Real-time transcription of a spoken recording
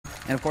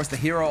And of course, the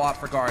hero op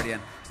for Guardian.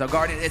 So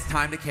Guardian, it's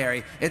time to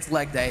carry. It's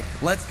leg day.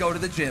 Let's go to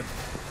the gym.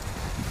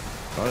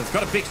 Oh, it's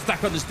got a big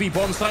stack on the speed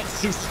bomb site.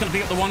 Zeus is going to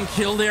pick up the one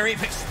kill there.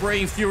 Apex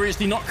spraying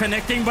furiously, not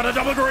connecting, but a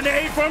double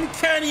grenade from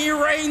Kenny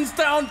rains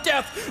down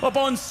death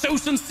upon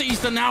Zeus and sees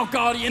the now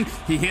Guardian.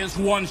 He hears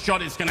one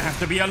shot. It's going to have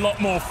to be a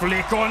lot more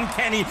flick on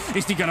Kenny.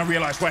 Is he going to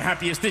realize where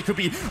Happy is? This could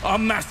be a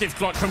massive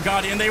clutch from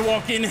Guardian. They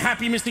walk in,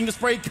 Happy missing the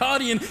spray.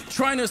 Guardian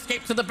trying to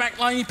escape to the back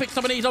line. He picks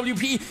up an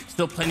AWP.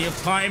 Still plenty of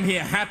time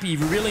here. Happy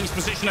revealing his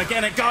position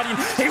again at Guardian.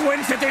 He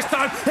wins it this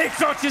time. He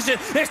clutches it.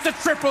 It's the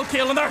triple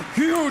kill and a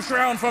huge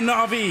round from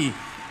Na'Vi.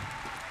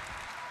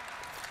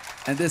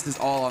 And this is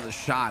all on the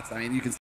shots. I mean, you can